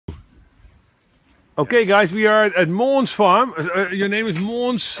Okay, guys, we are at Måns farm. Your name is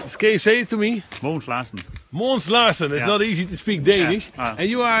Måns. Can you say it to me? Måns Larsen. Måns Larsen. It's not easy to speak Danish. And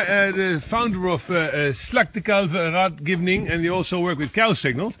you are the founder of Slagtekalve Radgivning, and you also work with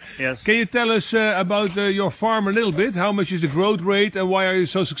BeefSignals. Yes. Can you tell us about your farm a little bit? How much is the growth rate, and why are you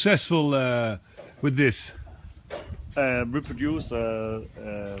so successful with this? We produce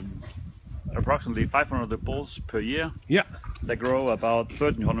approximately 500 bulls per year. Yeah. They grow about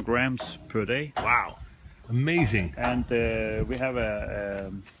 1,300 grams per day. Wow. Amazing. And we have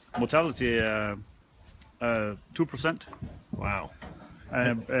a mortality 2%. Wow.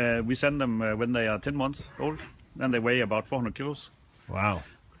 We send them when they are 10 months old. Then they weigh about 400 kilos. Wow.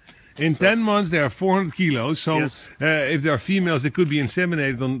 In 10 months, they are 400 kilos. So yes. If they are females, they could be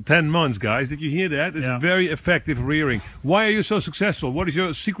inseminated on 10 months, guys. Did you hear that? It's very effective rearing. Why are you so successful? What is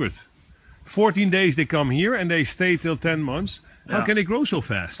your secret? 14 days they come here and they stay till 10 months. How can they grow so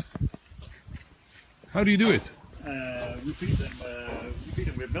fast? How do you do it? We feed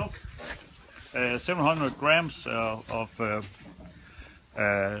them with milk. 700 grams of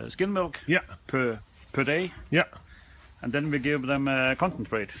skim milk per day. Yeah. And then we give them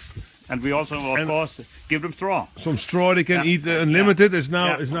concentrate. And we also, of course, give them straw. Some straw they can eat unlimited. It's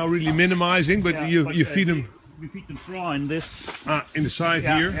now really minimizing, but you feed them. We feed them straw in this. In the side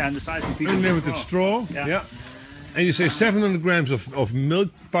here. Yeah, in the side we feed them unlimited straw. Yeah. And you say 700 grams of milk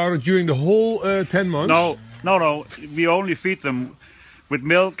powder during the whole 10 months? No. We only feed them with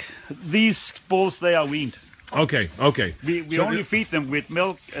milk. These bulls, they are weaned. Okay. We so only feed them with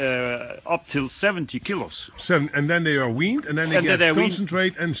milk up till 70 kilos. And then they are weaned, and then they get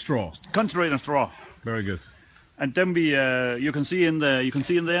concentrate and straw. Concentrate and straw. Very good. And then we, you can see in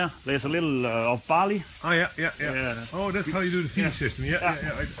there, there's a little of barley. Oh yeah. Oh, that's how you do the feeding system. Yeah.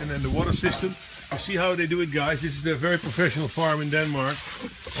 And then the water system. You see how they do it, guys. This is a very professional farm in Denmark,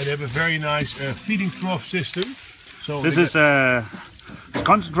 and they have a very nice feeding trough system. So this is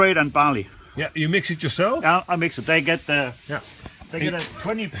concentrate and barley. Yeah, you mix it yourself? Yeah, I mix it. They get a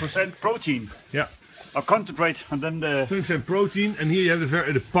 20% protein. Yeah. Of concentrate, and then the 20% protein, and here you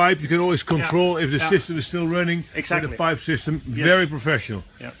have the pipe. You can always control if the system is still running. Exactly. With the pipe system, very professional.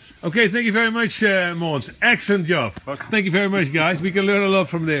 Yeah. Okay, thank you very much, Måns. Excellent job. Okay. Thank you very much, guys. We can learn a lot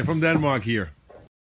from Denmark here.